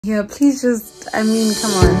Yeah, please just, I mean, come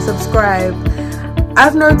on, subscribe.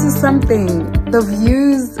 I've noticed something. The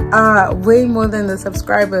views are way more than the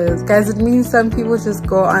subscribers. Guys, it means some people just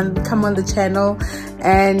come on the channel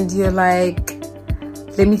and you're like,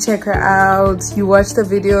 let me check her out. You watch the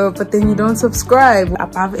video, but then you don't subscribe.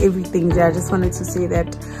 Above everything, I just wanted to say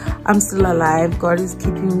that I'm still alive. God is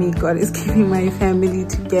keeping me. God is keeping my family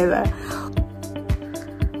together.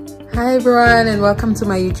 Hi everyone, and welcome to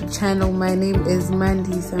my YouTube channel. My name is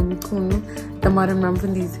Mandisa Mkunu, the Modern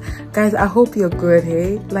Rampundis. Guys, I hope you're good,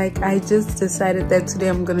 hey? Like, I just decided that today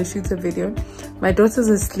I'm gonna shoot a video. My daughter's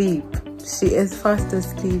asleep. She is fast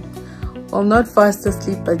asleep. Well, not fast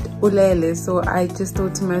asleep, but ulele. So I just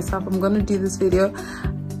thought to myself, I'm gonna do this video.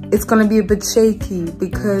 It's gonna be a bit shaky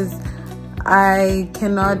because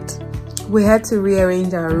we had to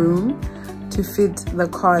rearrange our room to fit the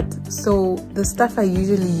cot. So the stuff I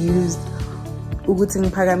usually use ukuthi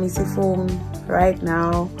ngiphakamisa phone right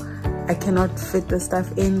now, I cannot fit the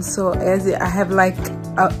stuff in. So as I have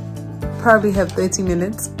probably have 30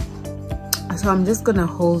 minutes, so I'm just gonna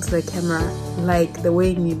hold the camera like the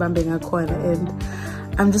way ngibambing a corner, and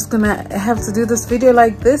I'm just gonna have to do this video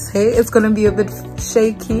like this. Hey, it's gonna be a bit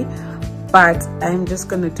shaky, but I'm just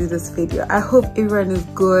gonna do this video. I hope everyone is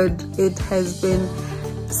good. It has been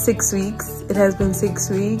 6 weeks. It has been 6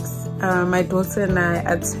 weeks. My daughter and I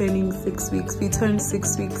are turning 6 weeks. We turned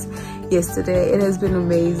 6 weeks yesterday. It has been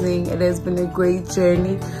amazing. It has been a great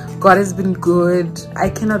journey. God has been good. I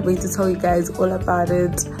cannot wait to tell you guys all about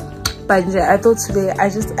it. But I thought today I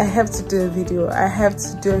have to do a video. I have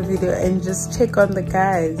to do a video and just check on the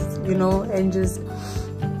guys, you know, and just,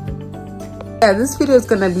 yeah, this video is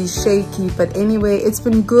gonna be shaky, but anyway, it's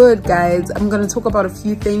been good, guys. I'm gonna talk about a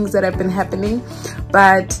few things that have been happening,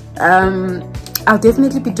 but I'll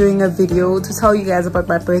definitely be doing a video to tell you guys about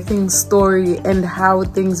my birthing story and how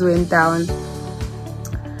things went down.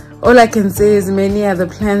 All I can say is many are the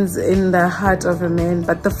plans in the heart of a man,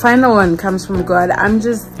 but the final one comes from God. I'm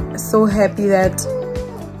just so happy that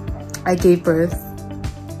I gave birth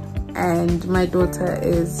and my daughter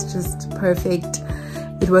is just perfect.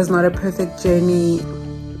 It was not a perfect journey,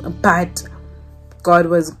 but God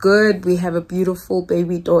was good. We have a beautiful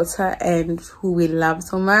baby daughter and who we love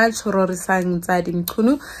so much.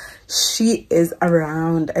 She is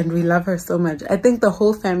around and we love her so much. I think the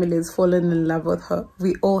whole family has fallen in love with her.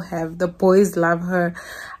 We all have. The boys love her.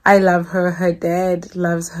 I love her. Her dad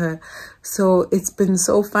loves her. So it's been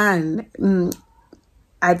so fun.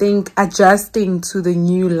 I think adjusting to the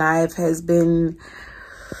new life has been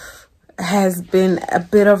a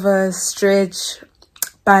bit of a stretch,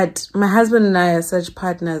 but my husband and I are such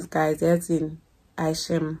partners, guys. As in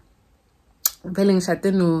Aishem feeling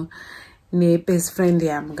shatenu ne best friend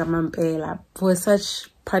yam gamampela. We're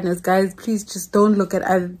such partners, guys. Please just don't look at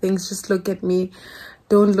other things, just look at me.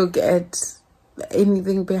 Don't look at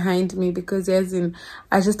anything behind me, because as in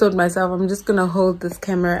I just told myself I'm just gonna hold this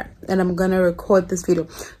camera and I'm gonna record this video.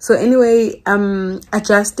 So anyway,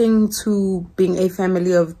 adjusting to being a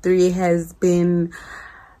family of 3 has been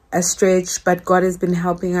a stretch, but God has been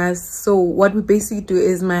helping us. So what we basically do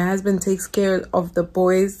is my husband takes care of the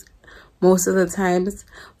boys most of the times.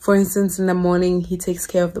 For instance, in the morning he takes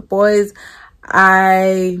care of the boys.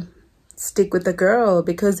 I stick with the girl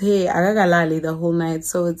because hey, I got lali the whole night.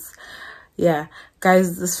 So it's, yeah,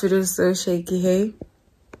 guys, this video is so shaky, hey.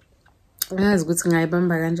 But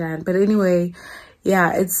anyway,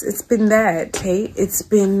 yeah, it's been that, hey. It's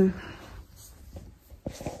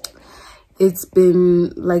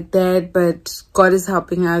been like that, but God is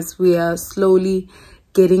helping us. We are slowly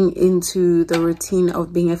getting into the routine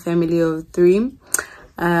of being a family of 3.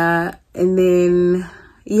 And then,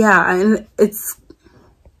 yeah, and it's,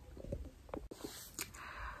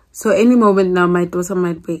 so any moment now my daughter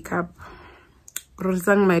might wake up.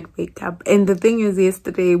 Rosang might wake up. And the thing is,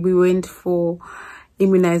 yesterday we went for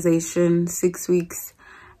immunization, 6 weeks,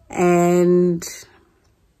 and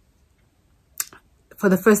for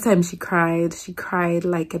the first time she cried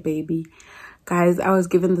like a baby. Guys, I was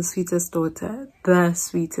given the sweetest daughter, the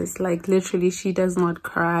sweetest. Like literally, she does not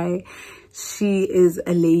cry. She is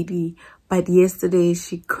a lady. But yesterday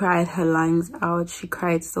she cried her lungs out. She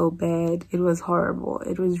cried so bad. It was horrible.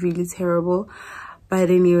 It was really terrible. But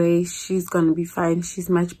anyway, she's gonna be fine. She's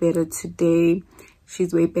much better today.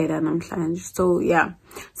 She's way better than I'm. So yeah.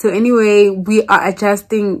 So anyway, we are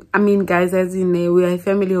adjusting. I mean, guys, as you know, we are a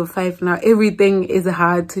family of 5 now. Everything is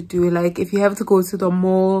hard to do. Like if you have to go to the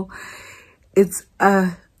mall, it's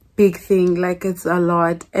a big thing. Like it's a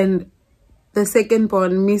lot. And the second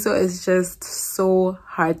born, Miso, is just so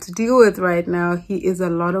hard to deal with right now. He is a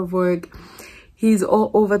lot of work. He's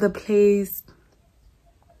all over the place.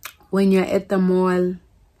 When you're at the mall,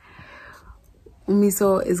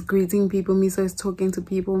 Miso is greeting people, Miso is talking to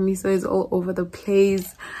people, Miso is all over the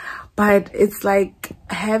place. But it's like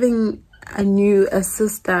having a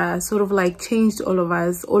sister sort of like changed all of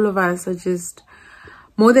us. All of us are just,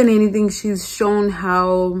 more than anything, she's shown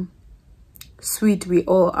how sweet we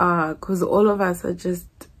all are, because all of us are just,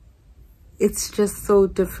 it's just so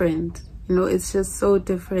different, you know, it's just so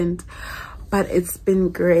different. But it's been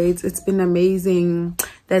great, it's been amazing.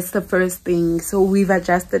 That's the first thing. So we've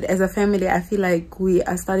adjusted as a family. I feel like we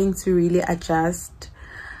are starting to really adjust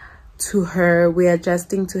to her. We're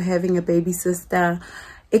adjusting to having a baby sister.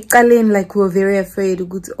 Like, we were very afraid,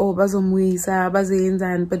 oh, but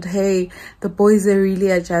hey, the boys are really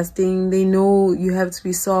adjusting. They know you have to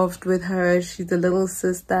be soft with her. She's a little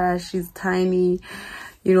sister, she's tiny,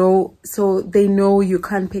 you know, so they know you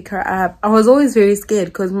can't pick her up. I was always very scared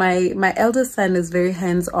because my eldest son is very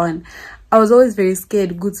hands-on. I was always very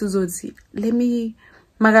scared, let me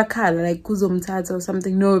magakhala, like kuzomthatha or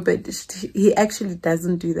something. No, but he actually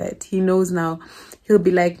doesn't do that. He knows now. He'll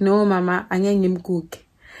be like, no mama, cook,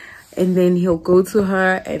 and then he'll go to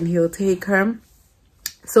her and he'll take her.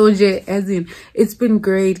 So as in, it's been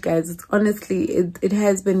great, guys. It's honestly, it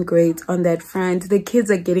has been great on that front. The kids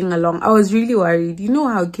are getting along. I was really worried. You know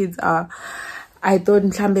how kids are. I thought,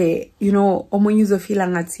 you know,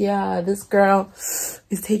 yeah, this girl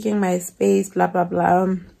is taking my space, blah blah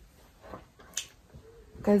blah.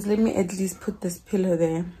 Guys, let me at least put this pillow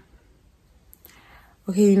there.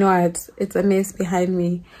 Okay, you know what, it's a mess behind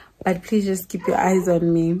me, but please just keep your eyes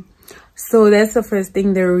on me. So that's the first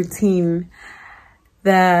thing, the routine.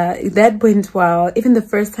 That went well. Even the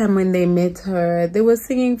first time when they met her, they were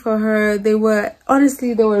singing for her. They were honestly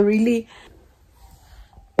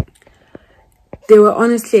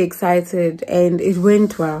excited, and it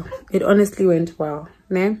went well. It honestly went well,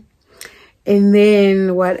 né? And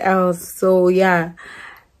then what else? So yeah,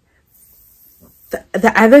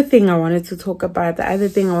 the other thing I wanted to talk about, that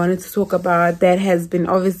has been,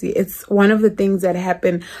 obviously, it's one of the things that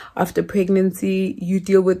happen after pregnancy. You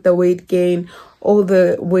deal with the weight gain, all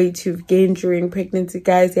the weight you've gained during pregnancy,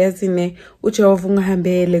 guys. Fat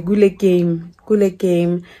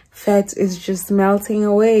is just melting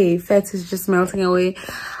away.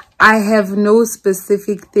 I have no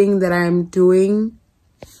specific thing that I'm doing.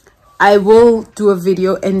 I will do a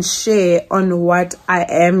video and share on what I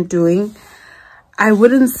am doing. I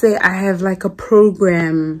wouldn't say I have like a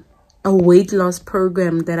program, a weight loss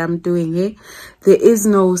program that I'm doing. There is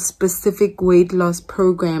no specific weight loss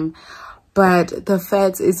program, but the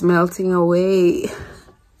fat is melting away.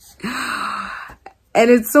 And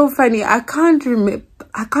it's so funny. I can't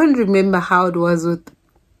remember how it was with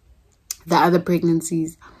the other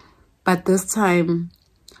pregnancies, but this time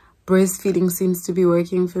breastfeeding seems to be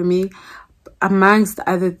working for me, amongst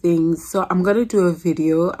other things. So I'm gonna do a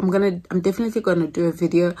video. I'm definitely gonna do a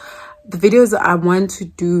video. The videos I want to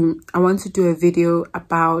do a video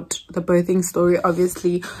about the birthing story.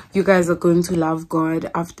 Obviously, you guys are going to love God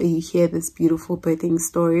after you hear this beautiful birthing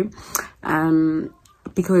story,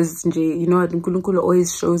 because you know what, Nkulunkulu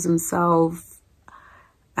always shows himself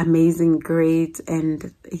amazing, great,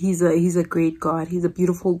 and he's a great God. He's a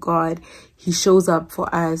beautiful God. He shows up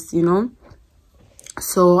for us, you know.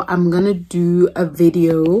 So I'm gonna do a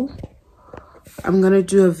video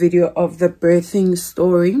of the birthing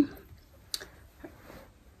story,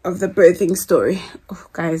 oh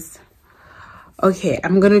guys. Okay,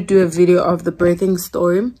 I'm gonna do a video of the birthing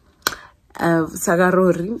story of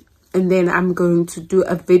Sagarori, and then I'm going to do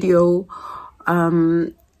a video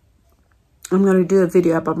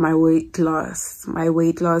about my weight loss.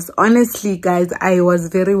 Honestly, guys, I was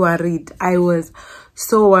very worried. I was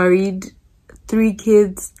so worried. 3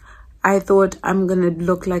 kids. I thought I'm gonna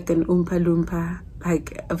look like an Oompa Loompa.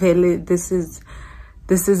 Like, really, this is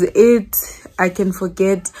it. I can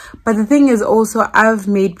forget. But the thing is also, I've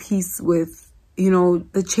made peace with, you know,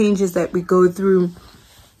 the changes that we go through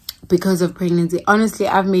because of pregnancy. Honestly,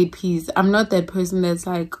 I've made peace. I'm not that person that's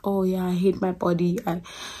like, oh yeah, I hate my body.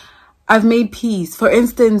 I've made peace. For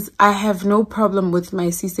instance, I have no problem with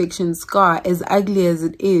my C-section scar, as ugly as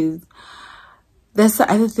it is. That's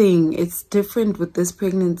the other thing. It's different with this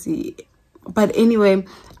pregnancy. But anyway,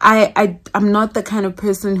 I'm not the kind of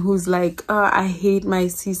person who's like, oh, I hate my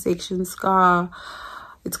C-section scar.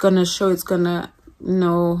 It's gonna show, it's gonna,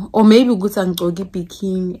 no. Or maybe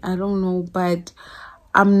bikini, I don't know. But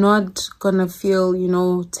I'm not gonna feel, you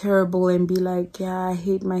know, terrible and be like, yeah, I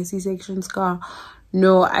hate my C-section scar.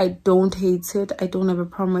 No, I don't hate it. I don't have a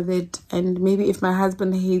problem with it. And maybe if my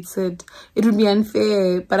husband hates it, it would be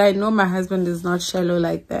unfair. But I know my husband is not shallow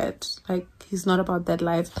like that. Like, he's not about that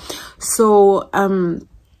life. So,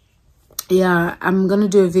 yeah, I'm gonna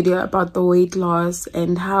do a video about the weight loss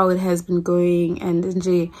and how it has been going, and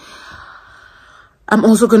I'm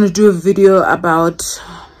also gonna do a video about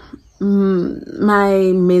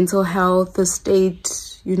my mental health, the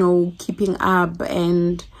state, you know, keeping up,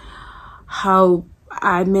 and how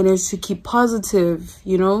I managed to keep positive,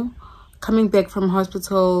 you know. Coming back from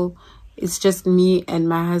hospital, it's just me and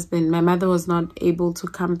my husband. My mother was not able to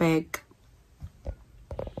come back.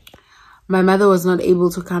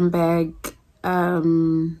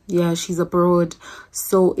 Yeah, she's abroad,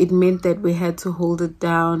 so it meant that we had to hold it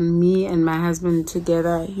down, me and my husband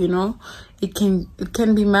together, you know. It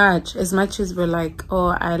can be much as we're like,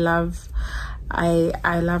 oh, I love my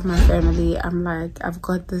family, I'm like, I've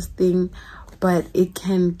got this thing, but it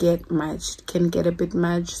can get much, it can get a bit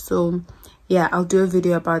much. So yeah, I'll do a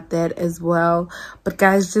video about that as well. But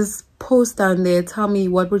guys, just post down there, tell me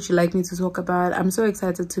what would you like me to talk about. I'm so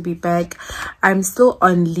excited to be back. I'm still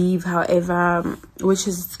on leave, however, which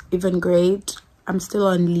is even great. I'm still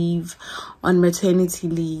on leave, on maternity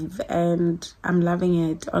leave, and I'm loving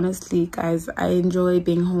it. Honestly, guys, I enjoy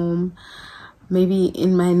being home. Maybe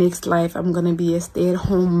in my next life, I'm gonna be a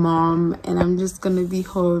stay-at-home mom, and I'm just gonna be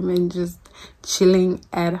home and just chilling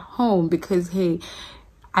at home because, hey,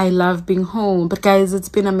 I love being home. But guys, it's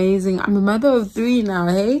been amazing. I'm a mother of 3 now,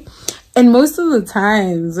 hey? And most of the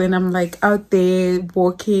times when I'm like out there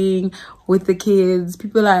walking with the kids,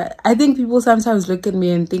 I think people sometimes look at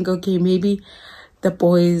me and think, okay, maybe the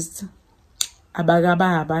boys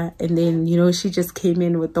abagababa, and then, you know, she just came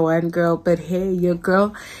in with the one girl. But hey, your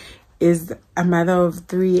girl is a mother of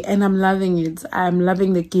 3, and I'm loving it. I'm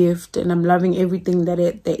loving the gift, and I'm loving everything that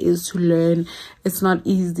there is to learn. It's not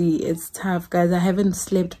easy, it's tough, guys. I haven't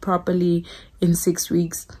slept properly in 6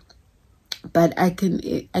 weeks, but I can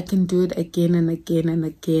do it again and again and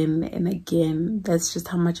again and again. That's just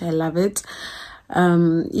how much I love it.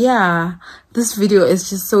 Yeah, this video is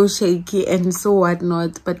just so shaky and so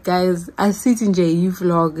whatnot, but guys, I sit in JU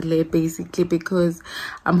vlog basically because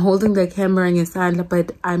I'm holding the camera in his hand,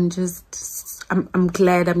 but I'm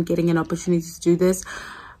glad I'm getting an opportunity to do this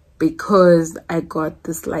because I got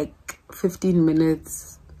this like 15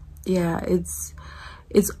 minutes. Yeah, it's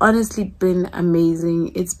honestly been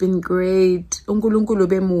amazing. It's been great.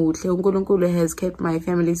 Unkulunkulu has kept my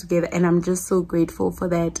family together, and I'm just so grateful for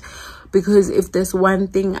that. Because if there's one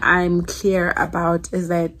thing I'm clear about, is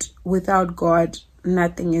that without God,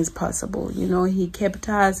 nothing is possible. You know, he kept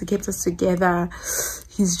us together.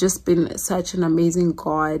 He's just been such an amazing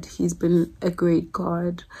God. He's been a great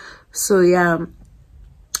God. So yeah,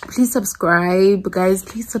 please subscribe, guys.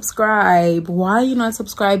 Please subscribe. Why are you not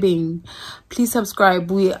subscribing? Please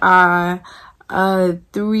subscribe. We are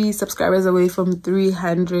 3 subscribers away from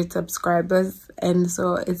 300 subscribers, and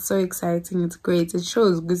so it's so exciting. It's great. It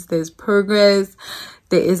shows because there's progress.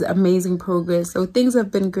 There is amazing progress. So things have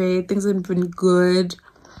been great. Things have been good.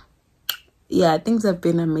 Yeah, things have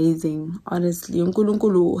been amazing. Honestly,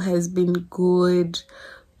 Unkulunkulu has been good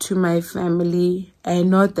to my family, and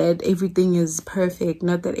not that everything is perfect,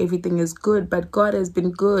 not that everything is good, but God has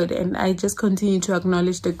been good, and I just continue to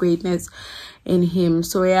acknowledge the greatness in him.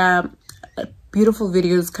 So yeah, beautiful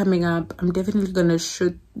videos coming up. I'm definitely gonna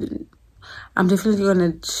shoot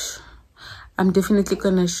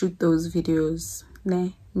those videos.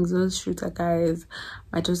 Ne, those shooter, guys.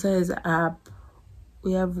 My daughter is up.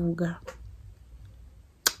 We have Vuga.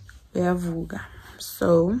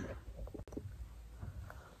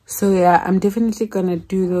 So yeah, I'm definitely gonna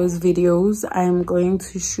do those videos. I'm going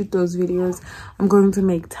to shoot those videos. I'm going to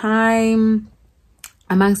make time.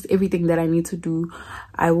 Amongst everything that I need to do,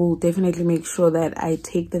 I will definitely make sure that I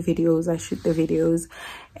take the videos, I shoot the videos.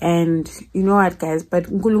 And you know what, guys, but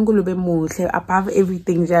above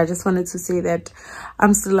everything, I just wanted to say that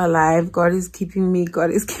I'm still alive. God is keeping me.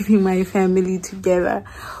 God is keeping my family together.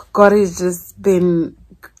 God has just been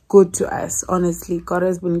good to us. Honestly, God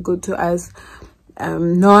has been good to us.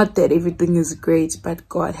 Not that everything is great, but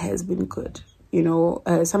God has been good. You know,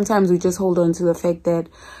 sometimes we just hold on to the fact that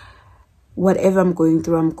whatever I'm going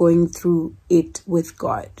through it with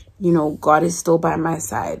God. You know, God is still by my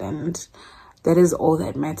side, and that is all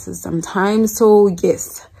that matters sometimes. So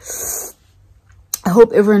yes, I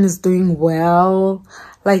hope everyone is doing well.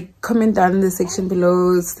 Like, comment down in the section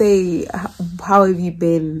below, say how have you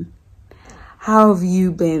been,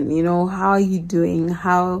 you know, how are you doing,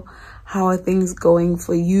 how are things going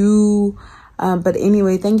for you? But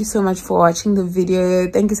anyway, thank you so much for watching the video.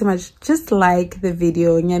 Thank you so much. Just like the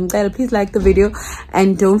video. Please like the video,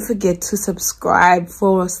 and don't forget to subscribe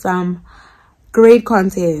for some great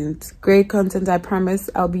content. I promise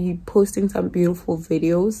I'll be posting some beautiful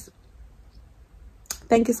videos.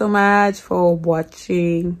 Thank you so much for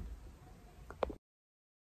watching.